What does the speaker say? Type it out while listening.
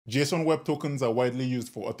JSON web tokens are widely used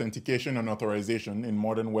for authentication and authorization in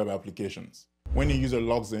modern web applications. When a user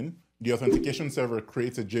logs in, the authentication server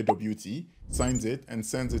creates a JWT, signs it, and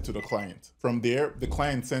sends it to the client. From there, the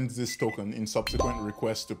client sends this token in subsequent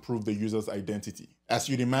requests to prove the user's identity. As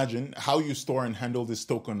you'd imagine, how you store and handle this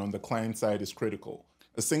token on the client side is critical.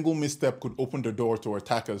 A single misstep could open the door to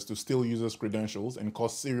attackers to steal users' credentials and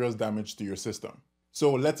cause serious damage to your system.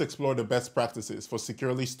 So let's explore the best practices for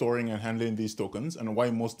securely storing and handling these tokens and why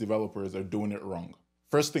most developers are doing it wrong.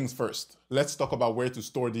 First things first, let's talk about where to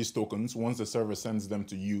store these tokens once the server sends them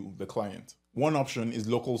to you, the client. One option is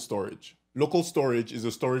local storage. Local storage is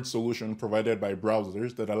a storage solution provided by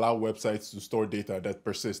browsers that allow websites to store data that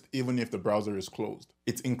persist even if the browser is closed.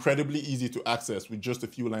 It's incredibly easy to access with just a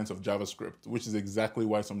few lines of JavaScript, which is exactly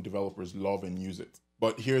why some developers love and use it.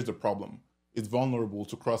 But here's the problem. It's vulnerable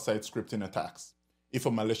to cross-site scripting attacks. If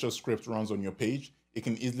a malicious script runs on your page, it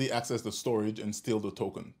can easily access the storage and steal the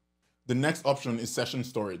token. The next option is session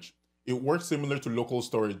storage. It works similar to local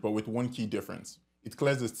storage, but with one key difference. It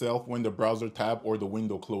clears itself when the browser tab or the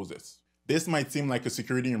window closes. This might seem like a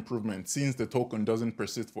security improvement since the token doesn't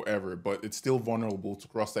persist forever, but it's still vulnerable to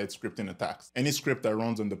cross-site scripting attacks. Any script that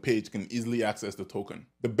runs on the page can easily access the token.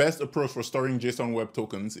 The best approach for storing JSON web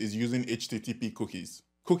tokens is using HTTP cookies.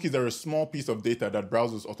 Cookies are a small piece of data that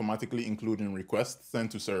browsers automatically include in requests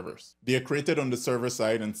sent to servers. They are created on the server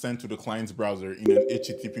side and sent to the client's browser in an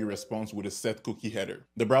HTTP response with a set cookie header.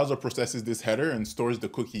 The browser processes this header and stores the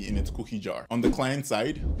cookie in its cookie jar. On the client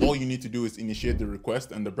side, all you need to do is initiate the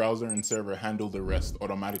request and the browser and server handle the rest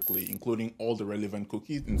automatically, including all the relevant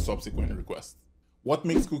cookies in subsequent requests. What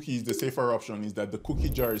makes cookies the safer option is that the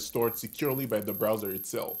cookie jar is stored securely by the browser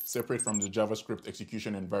itself, separate from the JavaScript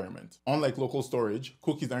execution environment. Unlike local storage,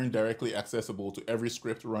 cookies aren't directly accessible to every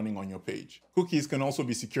script running on your page. Cookies can also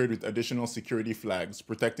be secured with additional security flags,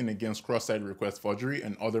 protecting against cross-site request forgery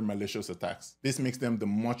and other malicious attacks. This makes them the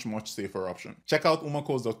much safer option. Check out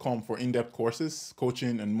umacodes.com for in-depth courses,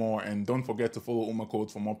 coaching, and more, and don't forget to follow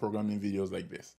UmaCode for more programming videos like this.